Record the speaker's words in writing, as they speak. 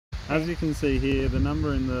As you can see here, the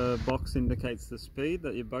number in the box indicates the speed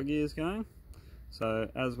that your buggy is going. So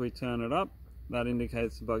as we turn it up, that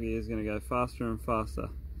indicates the buggy is going to go faster and faster.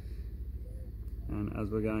 And as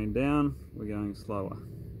we're going down, we're going slower.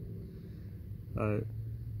 So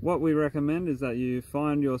what we recommend is that you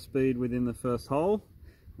find your speed within the first hole.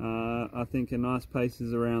 I think a nice pace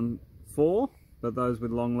is around 4, but those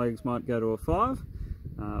with long legs might go to a 5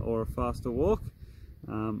 or a faster walk.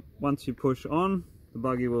 Once you push on, the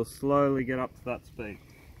buggy will slowly get up to that speed.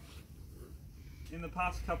 In the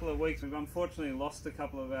past couple of weeks, we've unfortunately lost a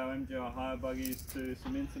couple of our MGI hire buggies to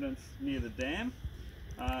some incidents near the dam.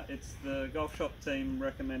 It's the golf shop team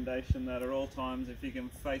recommendation that at all times, if you can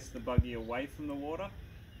face the buggy away from the water.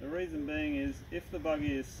 The reason being is if the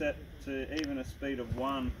buggy is set to even a speed of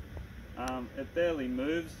 1, it barely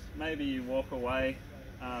moves. Maybe you walk away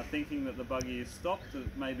thinking that the buggy is stopped,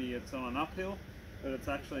 maybe it's on an uphill, but it's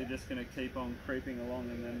actually just going to keep on creeping along,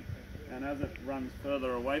 and as it runs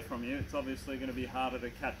further away from you, it's obviously going to be harder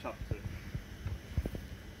to catch up to.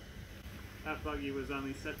 That buggy was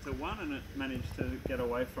only set to 1 and it managed to get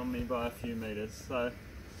away from me by a few meters. So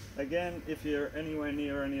again, if you're anywhere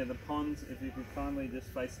near any of the ponds, if you could kindly just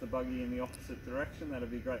face the buggy in the opposite direction, that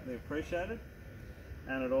would be greatly appreciated.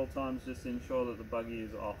 And at all times just ensure that the buggy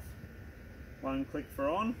is off. 1 click for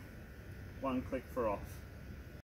on, 1 click for off.